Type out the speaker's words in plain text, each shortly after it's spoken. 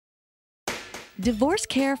Divorce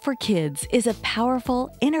Care for Kids is a powerful,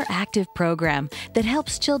 interactive program that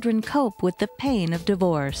helps children cope with the pain of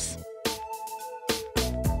divorce.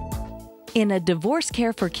 In a Divorce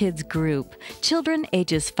Care for Kids group, children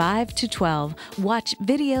ages 5 to 12 watch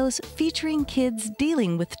videos featuring kids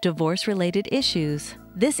dealing with divorce-related issues.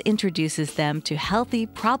 This introduces them to healthy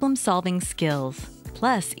problem-solving skills.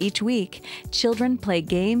 Plus, each week, children play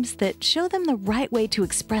games that show them the right way to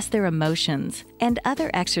express their emotions, and other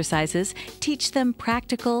exercises teach them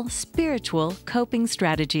practical, spiritual coping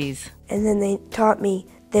strategies. And then they taught me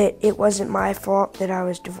that it wasn't my fault that I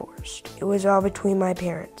was divorced. It was all between my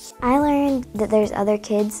parents. I learned that there's other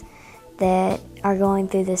kids that are going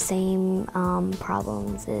through the same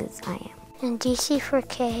problems as I am. In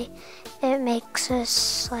dc4k, it makes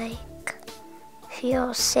us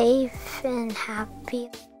feel safe and happy.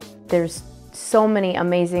 There's so many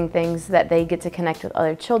amazing things that they get to connect with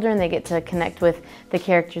other children. They get to connect with the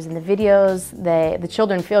characters in the videos. The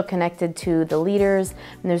children feel connected to the leaders.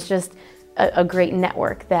 And there's just a great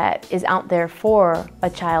network that is out there for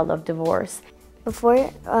a child of divorce. Before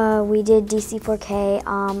we did dc4k,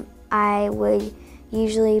 I would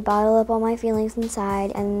usually bottle up all my feelings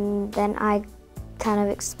inside, and then I kind of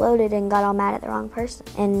exploded and got all mad at the wrong person.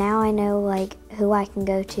 And now I know who I can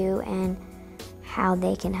go to and how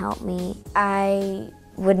they can help me. I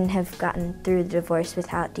wouldn't have gotten through the divorce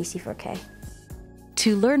without dc4k.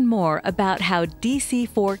 To learn more about how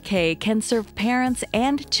dc4k can serve parents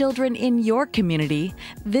and children in your community,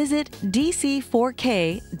 visit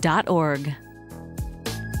dc4k.org.